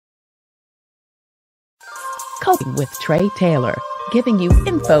Coping with Tre Tailor, giving you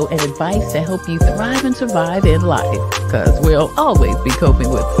info and advice to help you thrive and survive in life, because we'll always be coping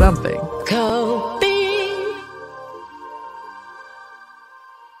with something. Coping.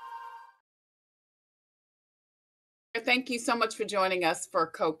 Thank you so much for joining us for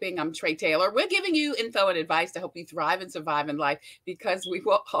Coping. I'm Tre Tailor. We're giving you info and advice to help you thrive and survive in life, because we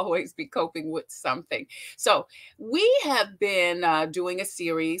will always be coping with something. So we have been doing a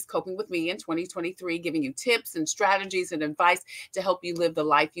series, Coping with Me, in 2023, giving you tips and strategies and advice to help you live the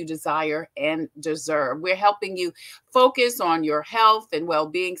life you desire and deserve. We're helping you focus on your health and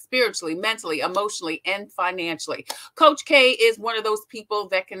well-being spiritually, mentally, emotionally, and financially. Coach K is one of those people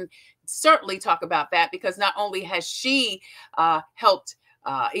that can certainly talk about that, because not only has she helped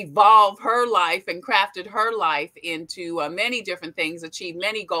evolve her life and crafted her life into many different things, achieve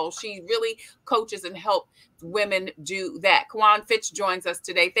many goals, she really coaches and helps women do that. Kiwan Fitch joins us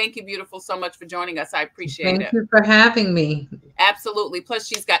today. Thank you, beautiful, so much for joining us. I appreciate it. Thank you for having me. Absolutely. Plus,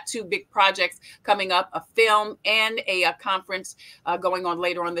 she's got two big projects coming up, a film and a conference going on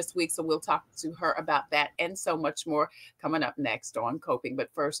later on this week. So we'll talk to her about that and so much more coming up next on Coping.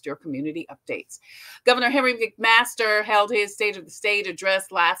 But first, your community updates. Governor Henry McMaster held his State of the State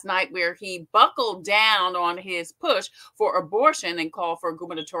address last night, where he buckled down on his push for abortion and called for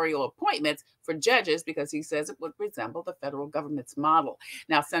gubernatorial appointments for judges, because he says it would resemble the federal government's model.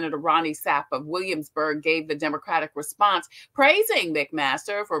 Now, Senator Ronnie Sapp of Williamsburg gave the Democratic response, praising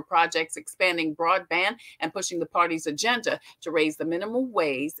McMaster for projects expanding broadband and pushing the party's agenda to raise the minimum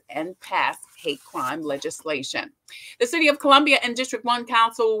wage and pass hate crime legislation. The City of Columbia and District 1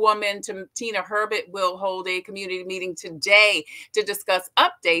 Councilwoman Tina Herbert will hold a community meeting today to discuss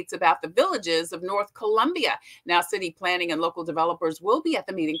updates about the villages of North Columbia. Now, city planning and local developers will be at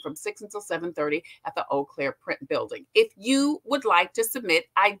the meeting from 6 until 7:30 at the Eau Claire Print Building. If you would like to submit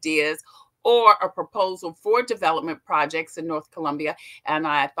ideas or a proposal for development projects in North Columbia, and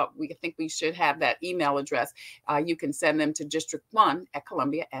I think we should have that email address, you can send them to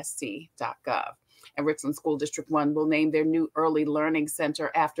district1@columbiasc.gov. And Richland School District 1 will name their new Early Learning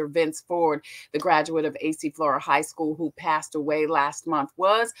Center after Vince Ford, the graduate of A.C. Flora High School who passed away last month,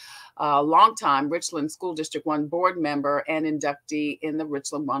 was a longtime Richland School District 1 board member and inductee in the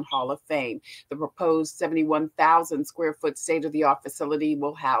Richland 1 Hall of Fame. The proposed 71,000 square foot state-of-the-art facility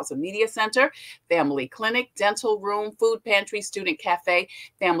will house a media center, family clinic, dental room, food pantry, student cafe,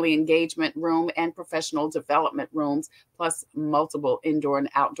 family engagement room, and professional development rooms, plus multiple indoor and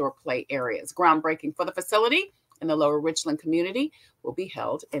outdoor play areas. Groundbreaking for the facility in the Lower Richland community will be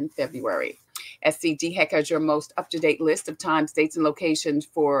held in February. SCDHEC has your most up-to-date list of times, dates, and locations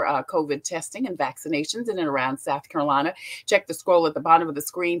for COVID testing and vaccinations in and around South Carolina. Check the scroll at the bottom of the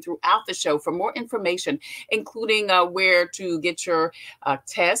screen throughout the show for more information, including where to get your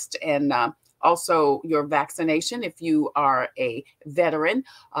test and also your vaccination if you are a veteran,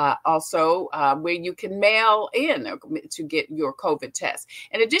 also where you can mail in to get your COVID test.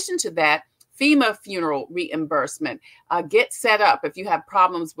 In addition to that, FEMA funeral reimbursement. Get set up if you have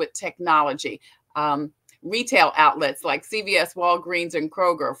problems with technology. Retail outlets like CVS, Walgreens, and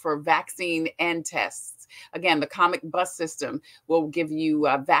Kroger for vaccine and tests. Again, the Comic Bus system will give you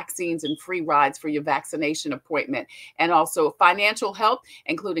vaccines and free rides for your vaccination appointment. And also financial help,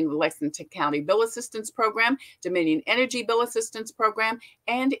 including the Lexington County Bill Assistance Program, Dominion Energy Bill Assistance Program,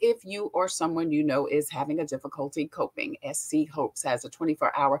 and if you or someone you know is having a difficulty coping, SC Hopes has a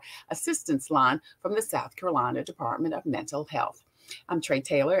 24-hour assistance line from the South Carolina Department of Mental Health. I'm Tre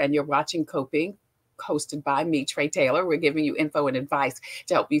Tailor, and you're watching Coping, hosted by me, Tre Tailor. We're giving you info and advice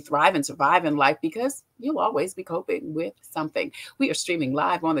to help you thrive and survive in life, because you'll always be coping with something. We are streaming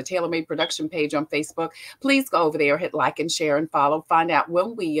live on the Tailor Made Production page on Facebook. Please go over there, hit like and share and follow. Find out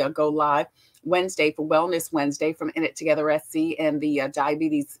when we go live Wednesday for Wellness Wednesday from In It Together SC and the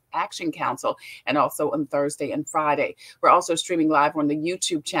Diabetes Action Council, and also on Thursday and Friday. We're also streaming live on the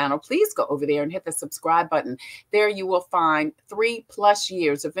YouTube channel. Please go over there and hit the subscribe button. There you will find 3+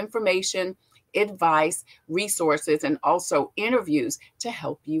 years of information, advice, resources, and also interviews to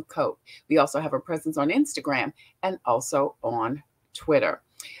help you cope. We also have a presence on Instagram and also on Twitter.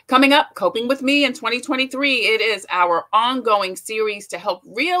 Coming up, Coping with Me in 2023, it is our ongoing series to help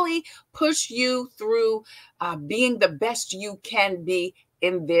really push you through being the best you can be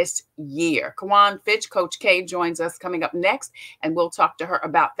in this year. Kiwan Fitch, Coach K, joins us coming up next, and we'll talk to her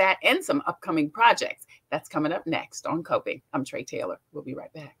about that and some upcoming projects. That's coming up next on Coping. I'm Tre Tailor. We'll be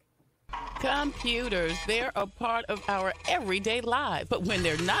right back. Computers, they're a part of our everyday lives. But when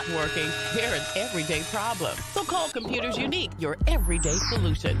they're not working, they're an everyday problem. So call Computers Unique, your everyday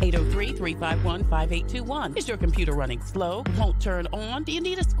solution. 803-351-5821. Is your computer running slow? Won't turn on? Do you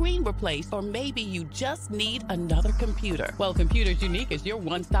need a screen replaced? Or maybe you just need another computer? Well, Computers Unique is your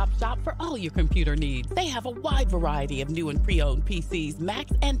one-stop shop for all your computer needs. They have a wide variety of new and pre-owned PCs,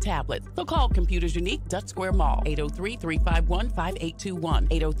 Macs, and tablets. So call Computers Unique, Dutch Square Mall.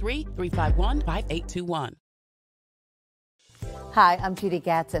 803-351-5821. 803-351-5821. Hi, I'm Judy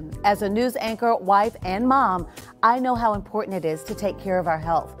Gatson. As a news anchor, wife, and mom, I know how important it is to take care of our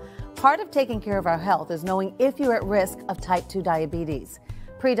health. Part of taking care of our health is knowing if you're at risk of type 2 diabetes.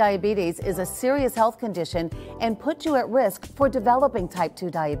 Prediabetes is a serious health condition and puts you at risk for developing type 2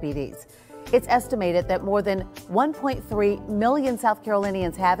 diabetes. It's estimated that more than 1.3 million South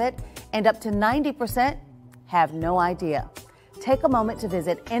Carolinians have it, and up to 90% have no idea. Take a moment to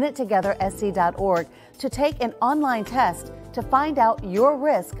visit inittogethersc.org to take an online test to find out your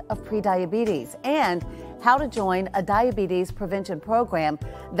risk of prediabetes and how to join a diabetes prevention program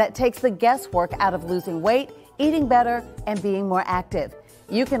that takes the guesswork out of losing weight, eating better, and being more active.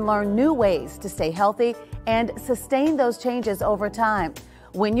 You can learn new ways to stay healthy and sustain those changes over time.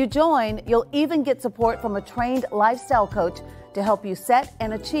 When you join, you'll even get support from a trained lifestyle coach to help you set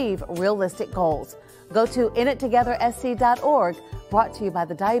and achieve realistic goals. Go to inittogethersc.org, brought to you by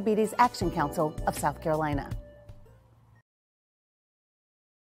the Diabetes Action Council of South Carolina.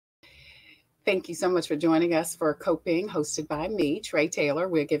 Thank you so much for joining us for Coping, hosted by me, Tre Tailor.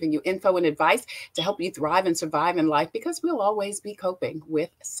 We're giving you info and advice to help you thrive and survive in life, because we'll always be coping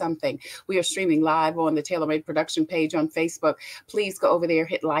with something. We are streaming live on the Tailor Made Production page on Facebook. Please go over there,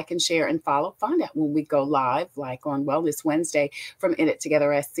 hit like and share and follow. Find out when we go live, like on Wellness Wednesday from In It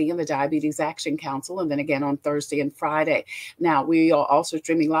Together SC and the Diabetes Action Council, and then again on Thursday and Friday. Now, we are also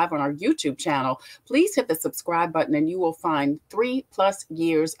streaming live on our YouTube channel. Please hit the subscribe button and you will find 3+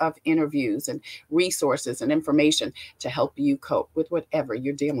 years of interviews and resources and information to help you cope with whatever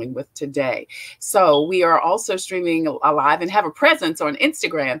you're dealing with today. So we are also streaming live and have a presence on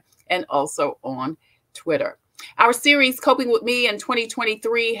Instagram and also on Twitter. Our series, Coping with Me in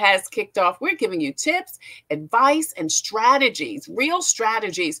 2023, has kicked off. We're giving you tips, advice, and strategies, real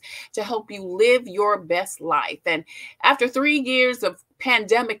strategies to help you live your best life. And after 3 years of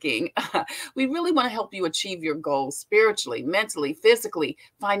pandemicking, we really want to help you achieve your goals spiritually, mentally, physically,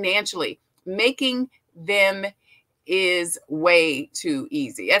 financially. Making them is way too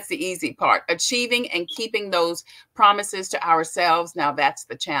easy. That's the easy part. Achieving and keeping those promises to ourselves, now that's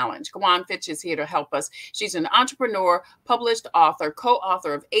the challenge. Kiwan Fitch is here to help us. She's an entrepreneur, published author,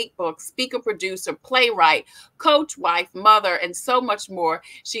 co-author of 8 books, speaker, producer, playwright, coach, wife, mother, and so much more.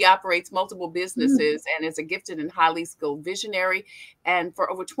 She operates multiple businesses and is a gifted and highly skilled visionary, and for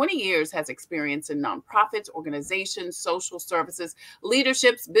over 20 years has experience in nonprofits, organizations, social services,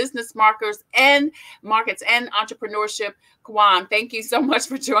 leaderships, business markets, and entrepreneurship. Kiwan, thank you so much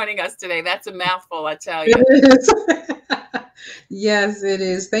for joining us today. That's a mouthful, I tell you. It is. Yes, it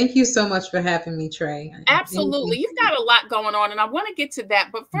is. Thank you so much for having me, Tre. Absolutely. You've got a lot going on, and I want to get to that.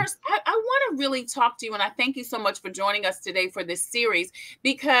 But first, I want to really talk to you, and I thank you so much for joining us today for this series,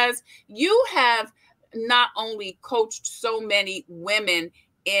 because you have not only coached so many women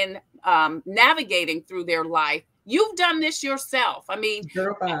in navigating through their life, you've done this yourself. I mean,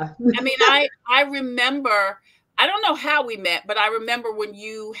 I remember, I don't know how we met, but I remember when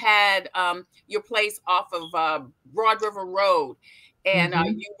you had your place off of Broad River Road, and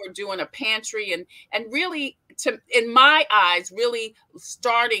you were doing a pantry and really, in my eyes, really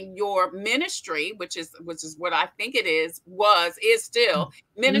starting your ministry, which is what I think it is still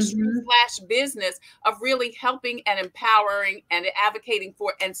ministry / business of really helping and empowering and advocating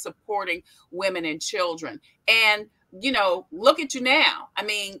for and supporting women and children. And look at you now. I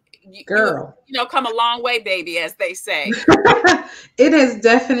mean, girl, come a long way, baby, as they say. It has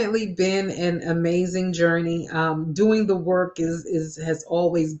definitely been an amazing journey. Doing the work has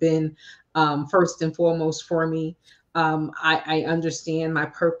always been first and foremost for me. I understand my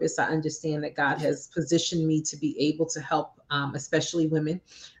purpose. I understand that God has positioned me to be able to help, especially women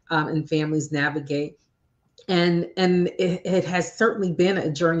and families navigate. And it has certainly been a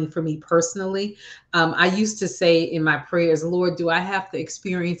journey for me personally. I used to say in my prayers, Lord, do I have to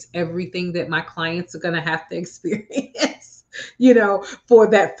experience everything that my clients are going to have to experience, for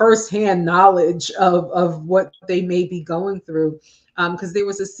that firsthand knowledge of what they may be going through. Because there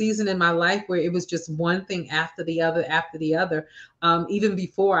was a season in my life where it was just one thing after the other, even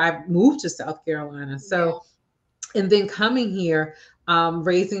before I moved to South Carolina. So, and then coming here,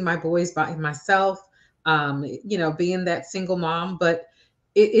 raising my boys by myself, being that single mom, but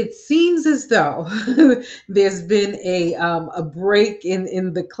it seems as though there's been a break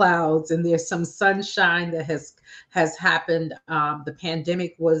in the clouds, and there's some sunshine that has happened. The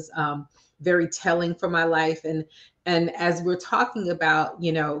pandemic was very telling for my life, and as we're talking about,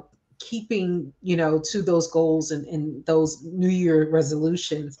 keeping, to those goals and those New Year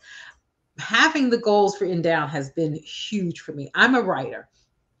resolutions, having the goals written down has been huge for me. I'm a writer.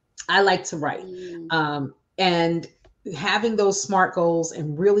 I like to write. Mm, And having those SMART goals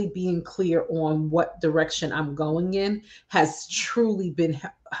and really being clear on what direction I'm going in has truly been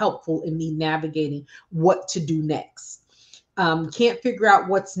helpful in me navigating what to do next. Can't figure out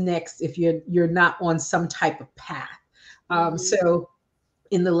what's next if you're not on some type of path. mhm. So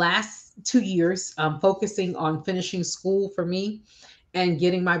in the last 2 years, focusing on finishing school for me and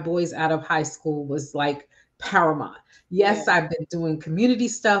getting my boys out of high school was like paramount. Yeah, Yes, I've been doing community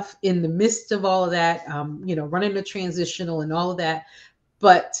stuff in the midst of all of that, running the transitional and all of that.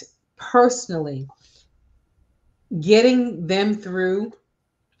 But personally, getting them through,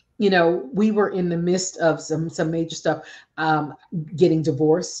 we were in the midst of some major stuff, getting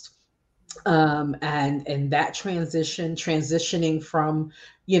divorced, and that transitioning from,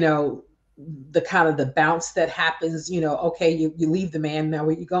 you know the kind of the bounce that happens, okay, you leave the man, now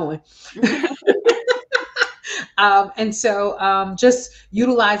where you going? And so, just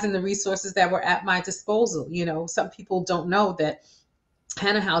utilizing the resources that were at my disposal. Some people don't know that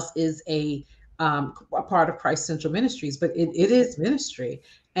Hannah House is a part of Christ Central Ministries, but it is ministry,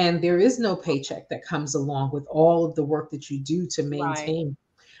 and there is no paycheck that comes along with all of the work that you do to right, maintain.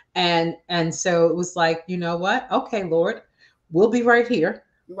 And so it was like, you know what? Okay, Lord, we'll be right here.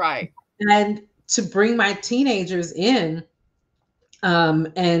 right. And to bring my teenagers in,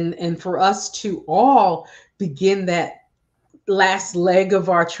 and for us to all begin that last leg of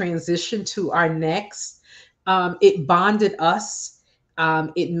our transition to our next, it bonded us.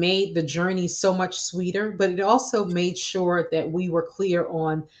 It made the journey so much sweeter, but it also made sure that we were clear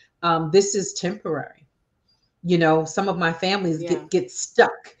on, this is temporary. Some of my families Yeah, get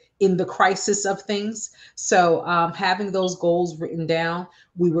stuck in the crisis of things. So, having those goals written down,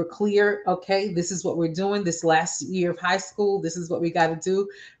 we were clear. Okay, this is what we're doing this last year of high school. This is what we got to do.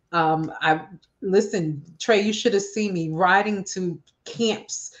 I Listen, Trey, you should have seen me riding to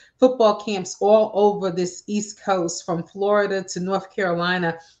camps, football camps all over this East Coast, from Florida to North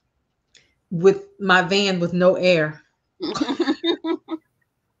Carolina, with my van with no air.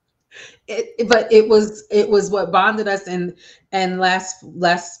 But it was what bonded us. And last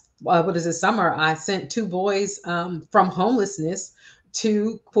what is it, summer, I sent two boys, from homelessness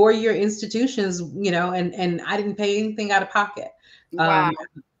to 4-year institutions, and I didn't pay anything out of pocket. wow. um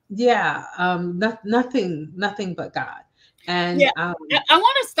yeah, nothing but God. Yeah, And I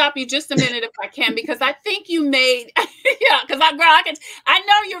want to stop you just a minute if I can, because I think you made, yeah, because girl, I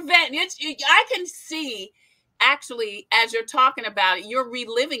know you're venting. I can see actually as you're talking about it, you're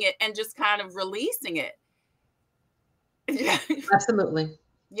reliving it and just kind of releasing it. Yeah, absolutely.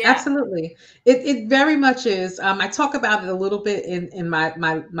 yeah, Absolutely. It very much is. I talk about it a little bit in my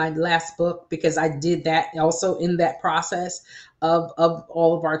last book, because I did that also in that process of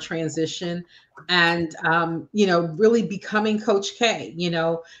all of our transition. And, really becoming Coach K,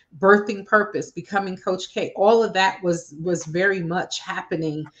 birthing purpose, becoming Coach K. All of that was very much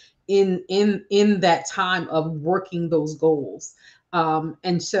happening in that time of working those goals.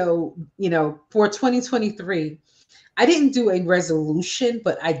 And so, for 2023, I didn't do a resolution,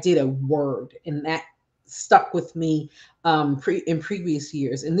 but I did a word, and that stuck with me, in previous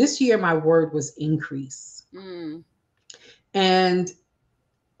years. And this year, my word was increase. mm, And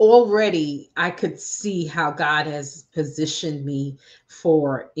already I could see how God has positioned me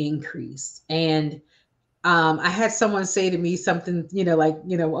for increase. And, I had someone say to me something, like,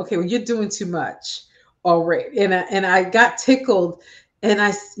 okay, well, you're doing too much already. And I got tickled, and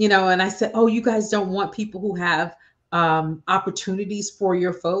I said, oh, you guys don't want people who have, opportunities for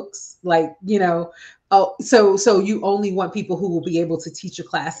your folks, like, oh, so you only want people who will be able to teach a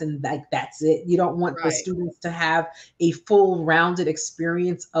class, and like that's it. You don't want the right. students to have a full rounded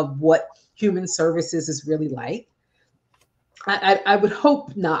experience of what human services is really like. I would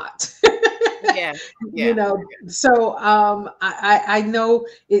hope not. Yeah, you yeah, know so, I know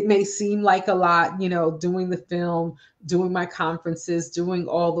it may seem like a lot, doing the film, doing my conferences, doing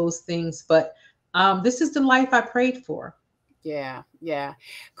all those things, but, this is the life I prayed for. Yeah, yeah.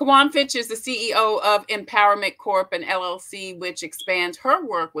 Kiwan Fitch is the CEO of Empowerment Corp and LLC, which expands her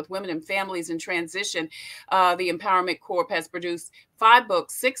work with women and families in transition. The Empowerment Corp has produced 5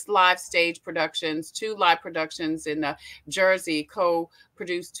 books, 6 live stage productions, 2 live productions in Jersey,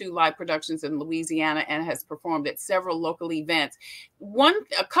 co-produced 2 live productions in Louisiana, and has performed at several local events.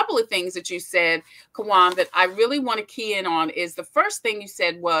 A couple of things that you said, Kiwan, that I really want to key in on is the first thing you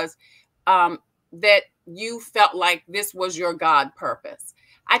said was, um, that you felt like this was your God purpose.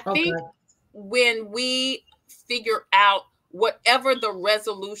 I think Okay. when we figure out whatever the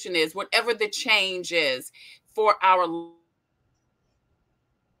resolution is, whatever the change is for our,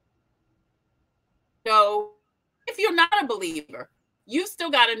 know, if you're not a believer, you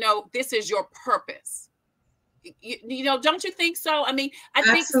still got to know this is your purpose. Don't you think so? I mean, I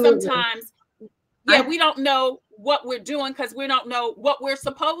think Absolutely. sometimes, yeah, I we don't know what we're doing because we don't know what we're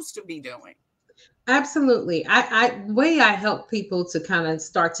supposed to be doing. Absolutely. Way I help people to kind of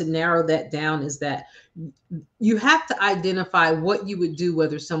start to narrow that down is that you have to identify what you would do,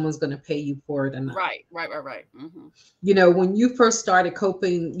 whether someone's going to pay you for it or not. Right, right, right, right. Hmm. When you first started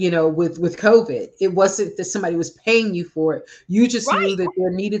coping, with COVID, it wasn't that somebody was paying you for it. You just knew Right. that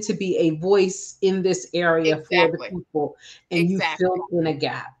there needed to be a voice in this area for the Exactly. people, and you Exactly. filled in a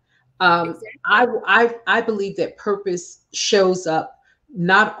gap. I, Exactly. I believe that purpose shows up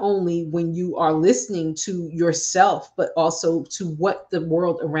not only when you are listening to yourself, but also to what the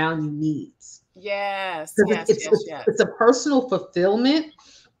world around you needs. Yes, Because yes, yes, yes. it's a personal fulfillment,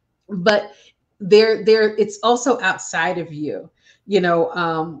 but there it's also outside of you. We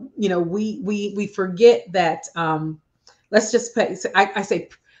forget that, let's just pay, I say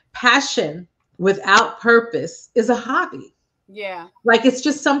passion without purpose is a hobby. Yeah, Like, it's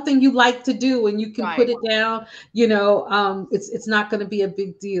just something you like to do and you can put right. it down. It's not going to be a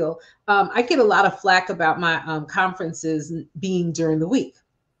big deal. I get a lot of flack about my conferences being during the week,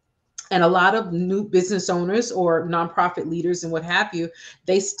 and a lot of new business owners or nonprofit leaders and what have you,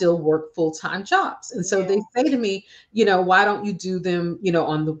 they still work full-time jobs. And so Yeah, they say to me, why don't you do them,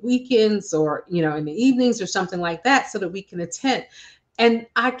 on the weekends, or, in the evenings or something like that, so that we can attend. And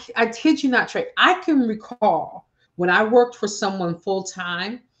I kid you not, Trey, I can recall when I worked for someone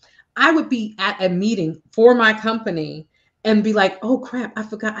full-time, I would be at a meeting for my company and be like, oh crap, I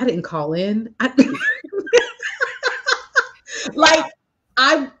forgot I didn't call in. Like, wow.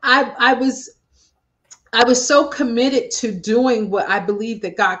 I was so committed to doing what I believe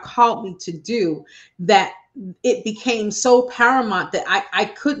that God called me to do, that it became so paramount that I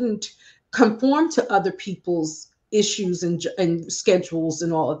couldn't conform to other people's issues and schedules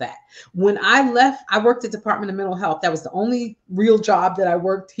and all of that. When I left, I worked at Department of Mental Health. That was the only real job that I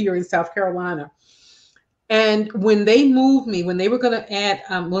worked here in South Carolina. And when they moved me, when they were going to add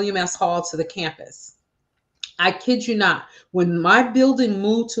William S. Hall to the campus, I kid you not, when my building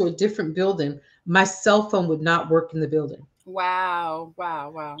moved to a different building, my cell phone would not work in the building. Wow, wow,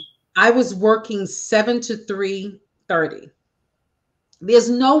 wow. I was working 7 to 3:30. There's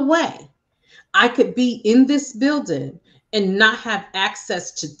no way I could be in this building and not have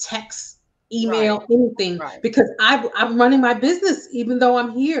access to text, Right, email, anything, right. because I'm running my business even though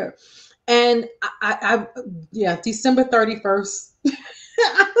I'm here. And yeah, December 31st,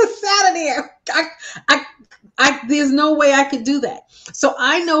 I was out of there. I, there's no way I could do that. So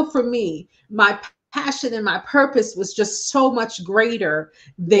I know for me, my passion and my purpose was just so much greater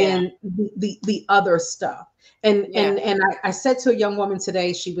Yeah, than the other stuff. yeah. And I said to a young woman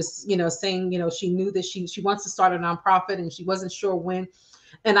today, she was, saying, she knew that she wants to start a nonprofit and she wasn't sure when.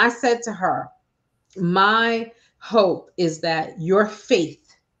 And I said to her, my hope is that your faith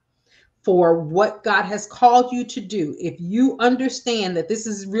for what God has called you to do, if you understand that this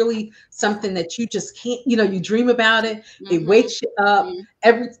is really something that you just can't, you dream about it, it Mm-hmm. wakes you up. Hmm.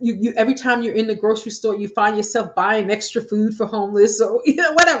 Every time you're in the grocery store, you find yourself buying extra food for homeless, or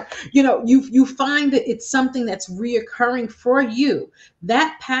whatever. You find that it's something that's reoccurring for you.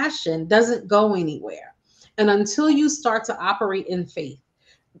 That passion doesn't go anywhere. And until you start to operate in faith,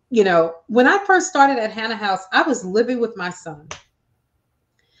 when I first started at Hannah House, I was living with my son.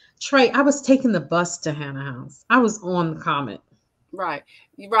 Trey, I was taking the bus to Hannah House. I was on the Comet. Right,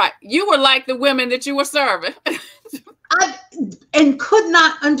 right. You were like the women that you were serving. I and could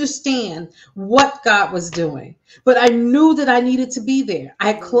not understand what God was doing, but I knew that I needed to be there. I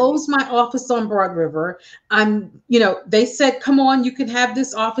had Yeah, closed my office on Broad River. They said, "Come on, you can have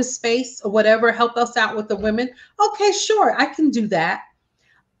this office space or whatever. Help us out with the women." Okay, sure, I can do that.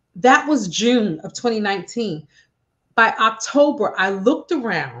 That was June of 2019. By October, I looked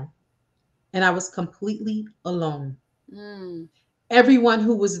around and I was completely alone. mm, Everyone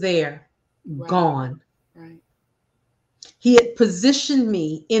who was there, right, gone. right. He had positioned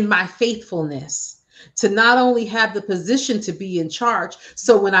me in my faithfulness to not only have the position to be in charge.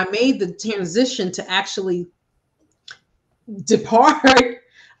 So when I made the transition to actually depart,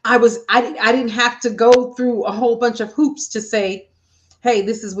 I didn't have to go through a whole bunch of hoops to say, hey,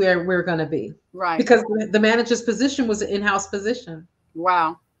 this is where we're going to be. Right. Because the manager's position was an in-house position.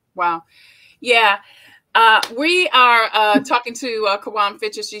 Wow. Wow. Yeah. We are talking to Kiwan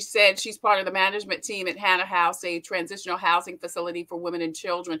Fitch. She said she's part of the management team at Hannah House, a transitional housing facility for women and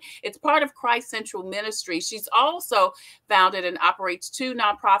children. It's part of Christ Central Ministry. She's also founded and operates two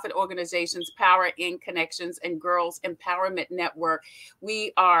nonprofit organizations, Power in Connections and Girls Empowerment Network.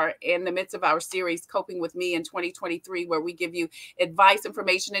 We are in the midst of our series, Coping with Me in 2023, where we give you advice,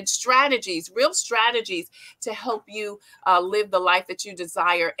 information, and strategies, real strategies to help you live the life that you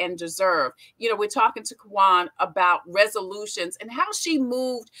desire and deserve. You know, we're talking to Kiwan about resolutions and how she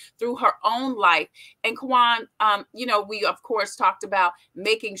moved through her own life. And Kiwan, you know, we of course talked about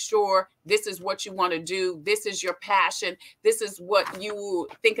making sure this is what you want to do. This is your passion. This is what you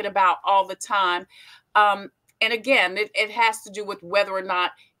thinking about all the time. And again, it has to do with whether or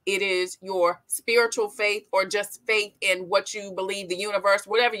not it is your spiritual faith or just faith in what you believe, the universe,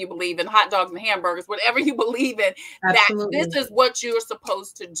 whatever you believe in, hot dogs and hamburgers, whatever you believe in, Absolutely. that this is what you're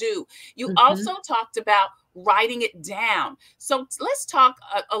supposed to do. You also talked about writing it down. So let's talk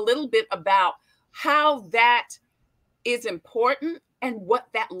a little bit about how that is important and what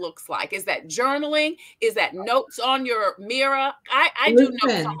that looks like. Is that journaling? Is that notes on your mirror? I do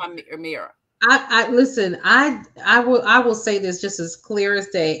notes on my mirror. I listen, I will say this just as clear as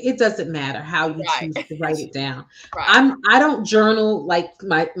day. It doesn't matter how you choose to write it down. Right. I don't journal like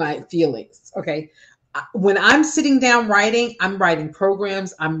my feelings. Okay. When I'm sitting down writing, I'm writing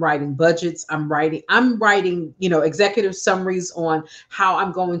programs, I'm writing budgets, I'm writing, you know, executive summaries on how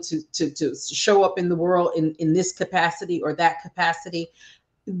I'm going to show up in the world in this capacity or that capacity.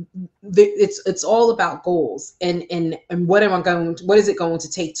 It's all about goals and what is it going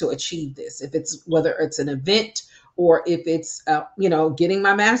to take to achieve this, if it's whether it's an event or if it's you know, getting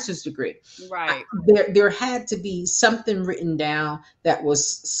my master's degree. Right. There had to be something written down that was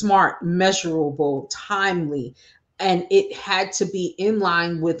smart, measurable, timely, and it had to be in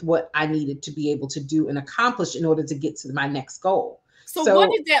line with what I needed to be able to do and accomplish in order to get to my next goal. So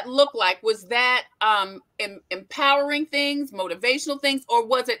what did that look like? Was that empowering things, motivational things, or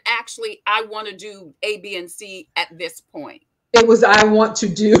was it actually, I want to do A, B, and C at this point? It was, I want to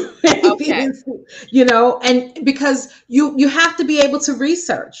do A, B, and C, you know, and because you have to be able to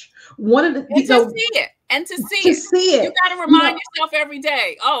research. One of the and to see it. And to see it. You got to remind yourself every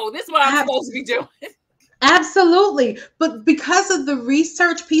day, oh, this is what I'm supposed to be doing. Absolutely. But because of the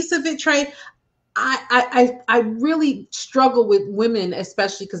research piece of it, Trey, I really struggle with women,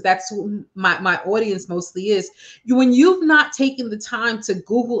 especially because that's who my audience mostly is. When you've not taken the time to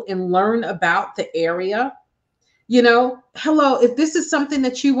Google and learn about the area, you know, hello, if this is something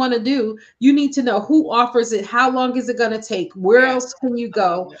that you want to do, you need to know who offers it, how long is it going to take, where else can you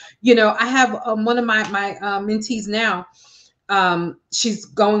go? You know, I have one of my mentees now. She's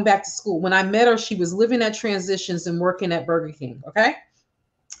going back to school. When I met her, she was living at Transitions and working at Burger King. Okay.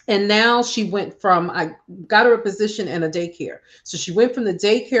 And now she went from, I got her a position in a daycare. So she went from the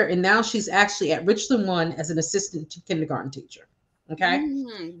daycare and now she's actually at Richland 1 as an assistant kindergarten teacher. Okay.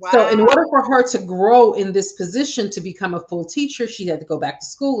 Wow. So in order for her to grow in this position to become a full teacher, she had to go back to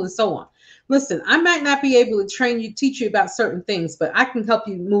school and so on. Listen, I might not be able to teach you about certain things, but I can help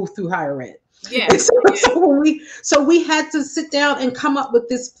you move through higher ed. Yeah. So we had to sit down and come up with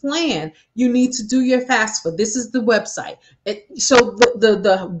this plan. You need to do your FAFSA. This is the website. So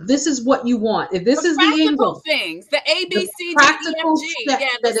this is what you want. If this is the angle, things, the ABC, practical the EFG,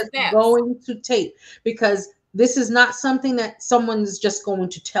 steps that it's going to take, because this is not something that someone is just going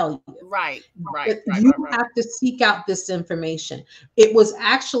to tell you. Right. You have to seek out this information. It was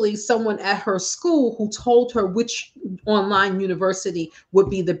actually someone at her school who told her which online university would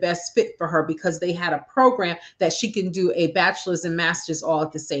be the best fit for her, because they had a program that she can do a bachelor's and master's all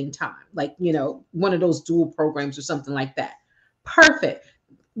at the same time. Like, you know, one of those dual programs or something like that. Perfect.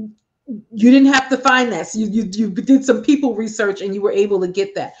 You didn't have to find that. So you did some people research and you were able to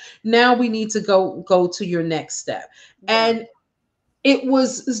get that. Now we need to go to your next step. Yeah. And it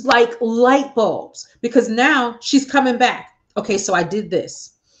was like light bulbs, because now she's coming back. Okay, so I did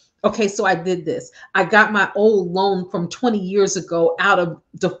this. Okay, so I did this. I got my old loan from 20 years ago out of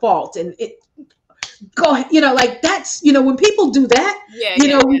default. And go ahead, like that's, when people do that, Yeah,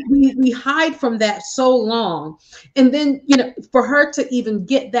 yeah, we hide from that so long. And then, for her to even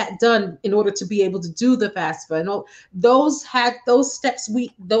get that done in order to be able to do the FAFSA and all those steps,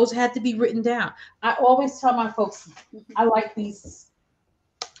 those had to be written down. I always tell my folks, I like these,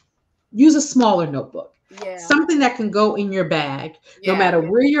 use a smaller notebook. yeah. Something that can go in your bag, no Yeah. matter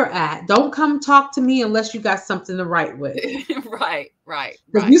where you're at. Don't come talk to me unless you got something to write with. Right.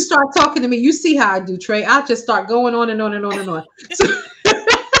 If you start talking to me, you see how I do, Trey. I'll just start going on and on and on and on.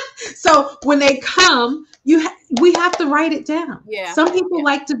 So when they come, we have to write it down. Yeah. Some people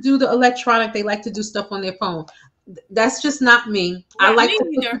like to do the electronic. They like to do stuff on their phone. That's just not me. Right, I like to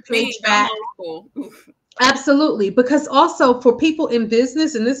put the page back. Absolutely. Because also for people in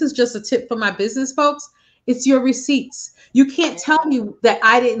business, and this is just a tip for my business folks, it's your receipts. You can't tell me that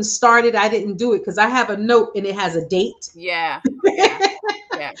I didn't start it, I didn't do it, because I have a note and it has a date. Yeah.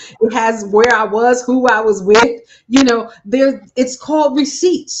 It has where I was, who I was with, it's called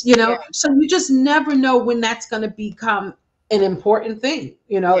receipts, Yeah. So you just never know when that's going to become an important thing,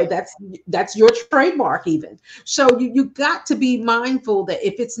 that's your trademark even. So you got to be mindful that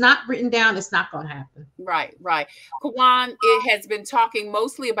if it's not written down, it's not going to happen. Right. Kiwan, it has been talking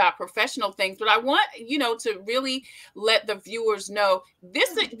mostly about professional things, but I want, to really let the viewers know these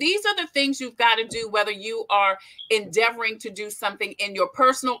are the things you've got to do, whether you are endeavoring to do something in your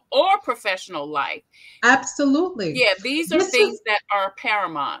personal or professional life. Absolutely. Yeah. These are things that are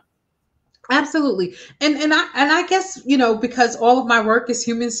paramount. Absolutely. And I guess, because all of my work is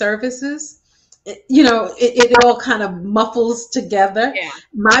human services, it all kind of muffles together. Yeah.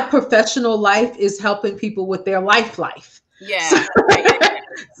 My professional life is helping people with their life. Yeah.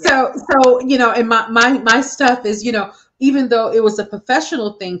 So, and my stuff is, even though it was a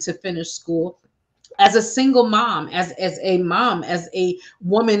professional thing to finish school, as a single mom, as a mom, as a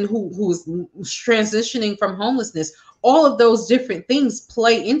woman who's transitioning from homelessness, all of those different things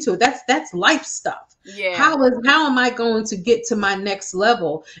play into it. That's life stuff. Yeah. How am I going to get to my next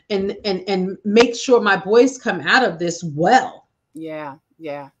level and make sure my boys come out of this well? Yeah.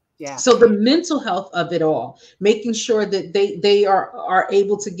 So the mental health of it all, making sure that they are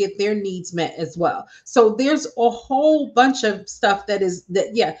able to get their needs met as well. So there's a whole bunch of stuff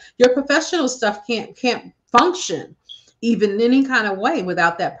your professional stuff can't function even in any kind of way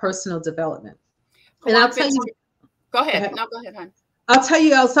without that personal development. And I'll tell you. Go ahead. No, go ahead, hon. I'll tell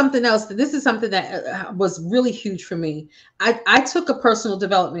you something else. This is something that was really huge for me. I took a personal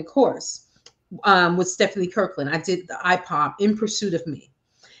development course with Stephanie Kirkland. I did the IPOM, In Pursuit of Me.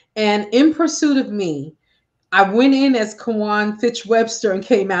 And In Pursuit of Me, I went in as Kiwan Fitch Webster and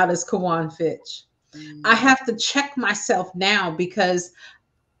came out as Kiwan Fitch. I have to check myself now because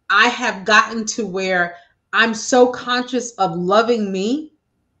I have gotten to where I'm so conscious of loving me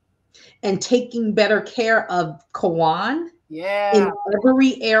and taking better care of Kiwan in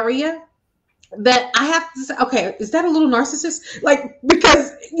every area that I have to say, okay, is that a little narcissist? Like,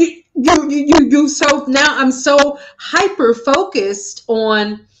 because you so now I'm so hyper focused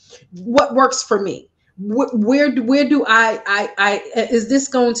on what works for me. Where do I is this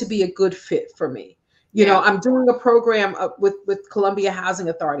going to be a good fit for me? I'm doing a program with Columbia Housing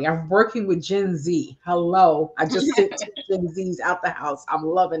Authority. I'm working with Gen Z. Hello. I just sent Gen Zs out the house. I'm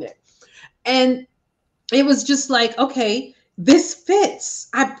loving it. And it was just like, okay, this fits.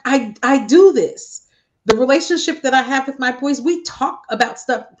 I do this. The relationship that I have with my boys, we talk about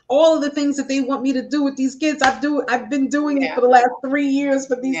stuff, all of the things that they want me to do with these kids. I've been doing it for the last 3 years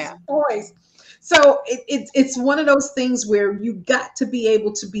for these boys. So it's one of those things where you got to be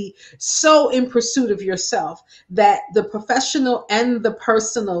able to be so in pursuit of yourself that the professional and the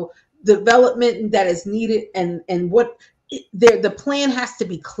personal development that is needed and what the plan has to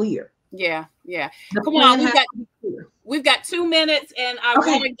be clear. Yeah. Come on, we've got 2 minutes, and I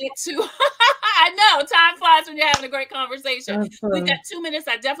want to get to. I know time flies when you're having a great conversation. We've got 2 minutes.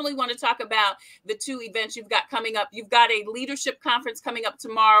 I definitely want to talk about the 2 events you've got coming up. You've got a leadership conference coming up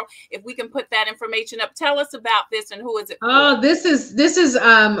tomorrow. If we can put that information up, tell us about this and who is it for? Oh, this is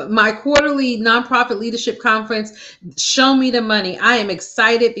my quarterly nonprofit leadership conference. Show me the money. I am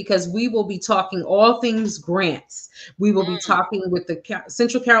excited because we will be talking all things grants. We will be talking with the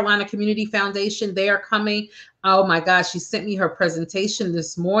Central Carolina Community Foundation. They are coming. Oh my gosh, she sent me her presentation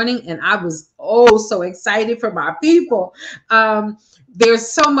this morning and I was so excited for my people. There's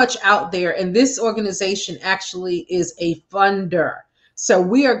so much out there, and this organization actually is a funder. So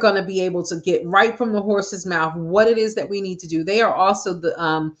we are going to be able to get right from the horse's mouth what it is that we need to do. They are also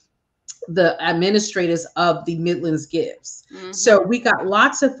the the administrators of the Midlands Gives. Mhm. So we got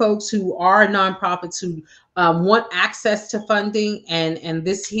lots of folks who are nonprofits who want access to funding, and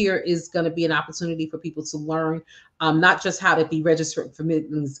this here is going to be an opportunity for people to learn not just how to be registered for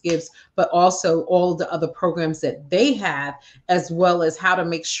Midlands Gives, but also all the other programs that they have, as well as how to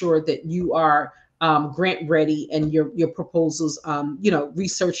make sure that you are grant ready and your proposals,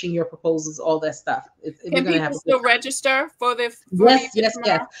 researching your proposals, all that stuff. We're Can going to have people a good still time. register for the Yes, event yes,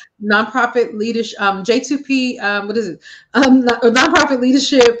 yes. tomorrow? Nonprofit leadership, J2P, what is it? Nonprofit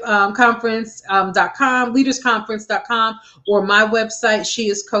leadership conference .com, leadersconference.com, or my website,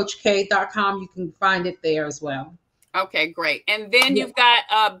 sheiscoachk.com. You can find it there as well. Okay, great. And then Yeah. you've got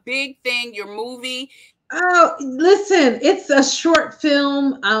a big thing, your movie. Oh, listen, it's a short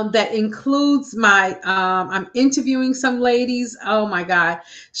film that includes I'm interviewing some ladies. Oh my God.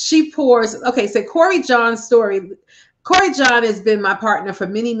 She pours. Okay, so Corey John's story. Corey John has been my partner for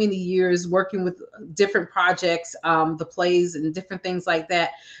many, many years, working with different projects, the plays and different things like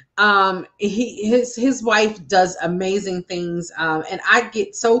that. His wife does amazing things, and I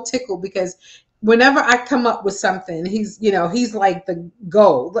get so tickled because whenever I come up with something, he's like the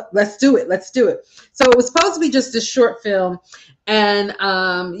goal. Let's do it. Let's do it. So it was supposed to be just a short film, and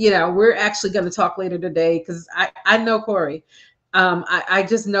we're actually going to talk later today because I know Corey. I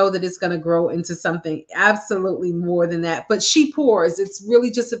just know that it's going to grow into something absolutely more than that. But She Pours. It's really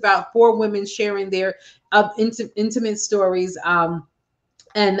just about four women sharing their intimate stories.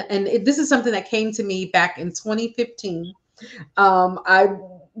 This is something that came to me back in 2015. I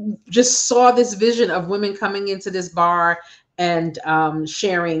just saw this vision of women coming into this bar and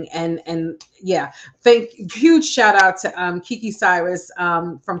sharing and yeah, huge shout out to Kiki Cyrus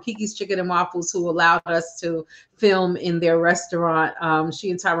from Kiki's Chicken and Waffles, who allowed us to film in their restaurant.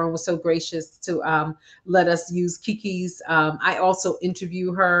 She and Tyrone were so gracious to let us use Kiki's. I also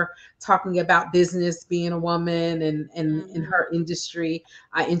interview her talking about business, being a woman and in her industry.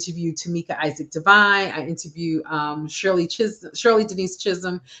 I interviewed Tamika Isaac Devine. I interviewed Shirley Denise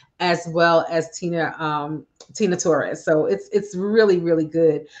Chisholm, as well as Tina Torres. So it's really, really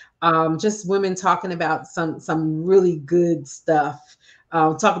good. Just women talking about some really good stuff.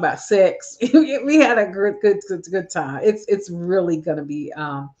 Talk about sex. We had a good time. It's really gonna be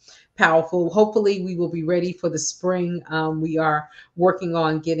powerful. Hopefully, we will be ready for the spring. We are working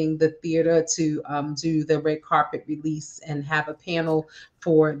on getting the theater to do the red carpet release and have a panel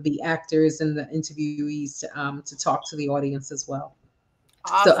for the actors and the interviewees to talk to the audience as well.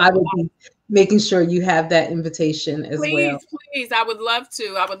 So Awesome. I will be making sure you have that invitation as well. Please. I would love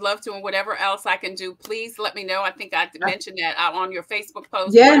to. I would love to. And whatever else I can do, please let me know. I think I mentioned that on your Facebook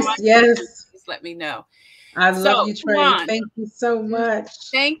post. Yes, yes. Please let me know. I love you, Trey. Kiwan, Thank you so much.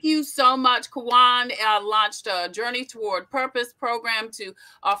 thank you so much. Kiwan launched a Journey Toward Purpose program to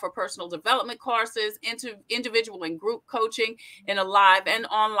offer personal development courses, individual and group coaching in a live and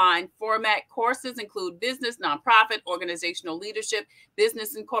online format. Courses include business, nonprofit, organizational leadership,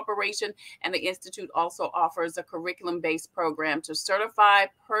 business incorporation, and the Institute also offers a curriculum-based program to certify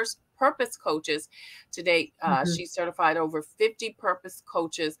purpose coaches. To date, she's certified over 50 purpose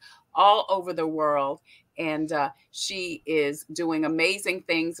coaches all over the world. And she is doing amazing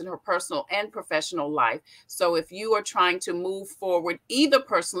things in her personal and professional life. So if you are trying to move forward, either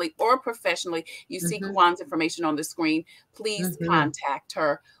personally or professionally, you see Kiwan's information on the screen, please contact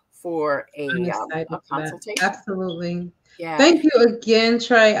her for a consultation. Absolutely. Yeah. Thank you again,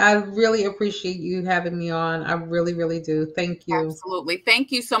 Trey. I really appreciate you having me on. I really, really do. Thank you. Absolutely.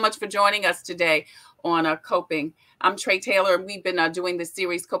 Thank you so much for joining us today on Coping. I'm Tre Tailor, and we've been doing this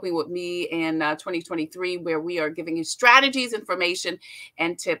series, Coping with Me, in 2023, where we are giving you strategies, information,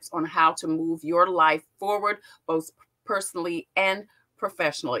 and tips on how to move your life forward, both personally and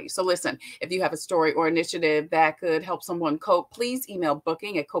professionally. So listen, if you have a story or initiative that could help someone cope, please email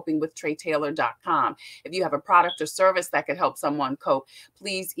booking@copingwithtreTailor.com. If you have a product or service that could help someone cope,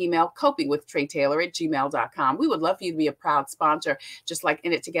 please email copingwithtreTailor@gmail.com. We would love for you to be a proud sponsor, just like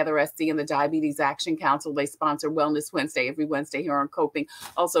In It Together SC and the Diabetes Action Council. They sponsor Wellness Wednesday every Wednesday here on Coping.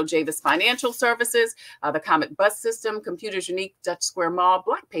 Also, Javis Financial Services, the Comet Bus System, Computers Unique, Dutch Square Mall,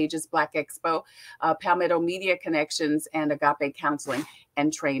 Black Pages, Black Expo, Palmetto Media Connections, and Agape Counseling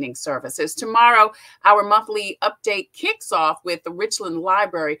and Training Services. Tomorrow, our monthly update kicks off with the Richland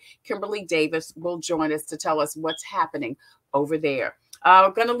Library. Kimberly Davis will join us to tell us what's happening over there.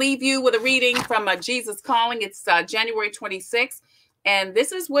 I'm going to leave you with a reading from Jesus Calling. It's January 26th. And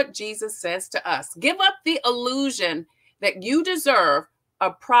this is what Jesus says to us. Give up the illusion that you deserve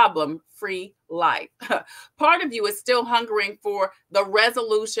a problem-free life. Part of you is still hungering for the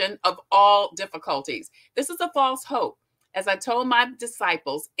resolution of all difficulties. This is a false hope. As I told my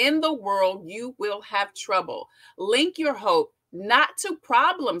disciples, in the world you will have trouble. Link your hope not to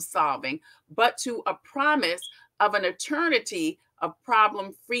problem solving, but to a promise of an eternity of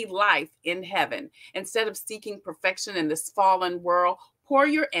problem-free life in heaven. Instead of seeking perfection in this fallen world, pour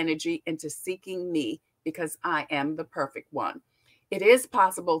your energy into seeking me, because I am the perfect one. It is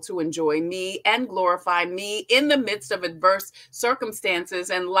possible to enjoy me and glorify me in the midst of adverse circumstances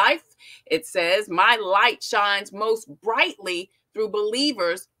and life. It says, my light shines most brightly through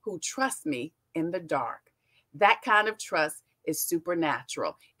believers who trust me in the dark. That kind of trust is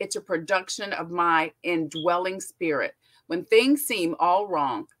supernatural. It's a production of my indwelling spirit. When things seem all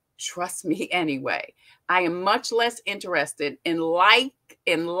wrong, trust me anyway. I am much less interested in life,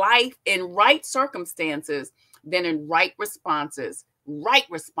 in right circumstances than in right responses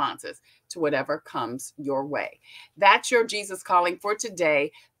to whatever comes your way. That's your Jesus Calling for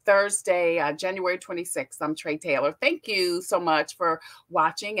today, Thursday, January 26th. I'm Tre Tailor. Thank you so much for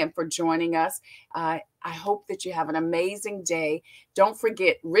watching and for joining us. I hope that you have an amazing day. Don't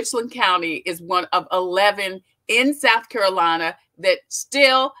forget, Richland County is one of 11 in South Carolina that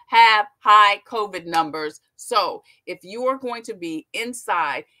still have high COVID numbers. So if you are going to be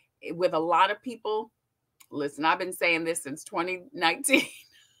inside with a lot of people, listen, I've been saying this since 2019.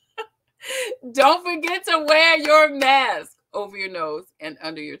 Don't forget to wear your mask over your nose and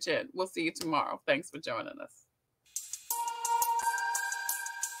under your chin. We'll see you tomorrow. Thanks for joining us.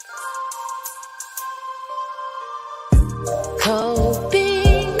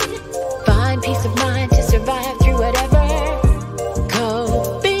 Coping, find peace of mind to survive through whatever.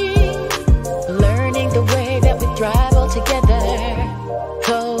 Coping, learning the way that we thrive all together.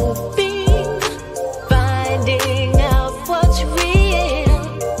 Coping, finding out what's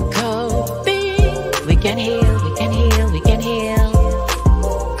real. Coping, we can heal, we can heal, we can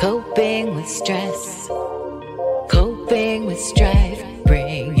heal. Coping with stress, coping with strife,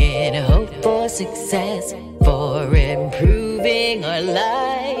 bringing hope for success, for improving our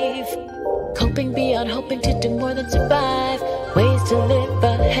life. Coping beyond hoping to do more than survive, ways to live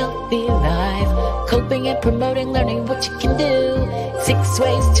a healthy life. Coping and promoting, learning what you can do, 6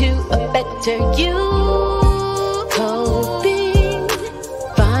 ways to a better you.